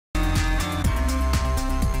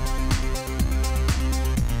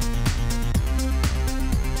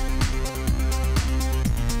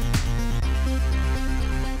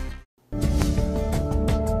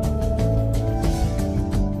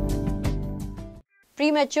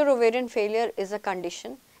Premature ovarian failure is a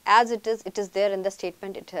condition, as it is there in the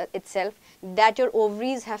statement itself, that your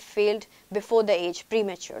ovaries have failed before the age,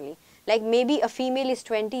 prematurely. Like maybe a female is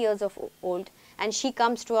 20 years old and she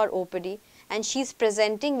comes to our OPD and she's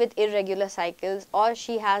presenting with irregular cycles, or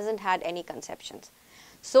she hasn't had any conceptions.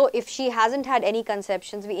 So if she hasn't had any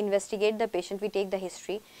conceptions, we investigate the patient, we take the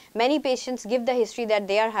history. Many patients give the history that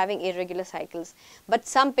they are having irregular cycles, but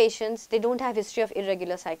some patients, they don't have history of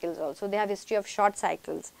irregular cycles also, they have history of short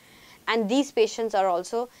cycles. And these patients are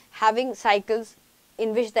also having cycles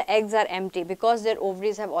in which the eggs are empty because their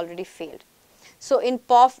ovaries have already failed. So in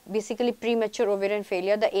POF, basically premature ovarian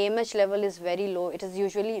failure, the AMH level is very low. It is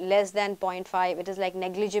usually less than 0.5. It is like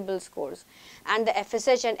negligible scores. And the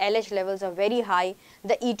FSH and LH levels are very high.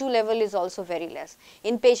 The E2 level is also very less.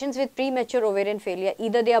 In patients with premature ovarian failure,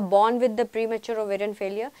 either they are born with the premature ovarian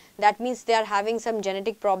failure, that means they are having some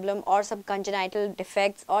genetic problem or some congenital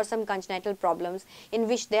defects or some congenital problems in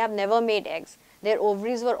which they have never made eggs. Their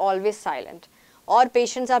ovaries were always silent. Or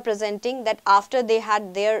patients are presenting that after they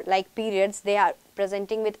had their periods, they are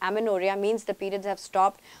presenting with amenorrhea, means the periods have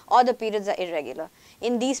stopped or the periods are irregular.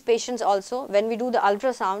 In these patients also, when we do the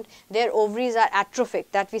ultrasound, their ovaries are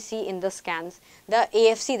atrophic, that we see in the scans. The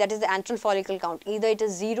AFC, that is the antral follicle count, either it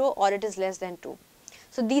is 0 or it is less than 2.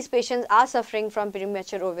 So these patients are suffering from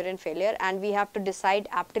premature ovarian failure, and we have to decide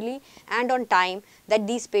aptly and on time that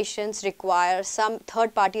these patients require some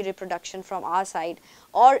third party reproduction from our side,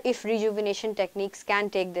 or if rejuvenation techniques can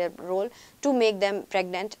take their role to make them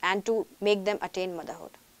pregnant and to make them attain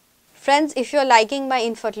motherhood. Friends, if you are liking my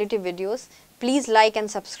infertility videos, please like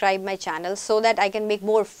and subscribe my channel so that I can make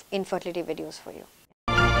more infertility videos for you.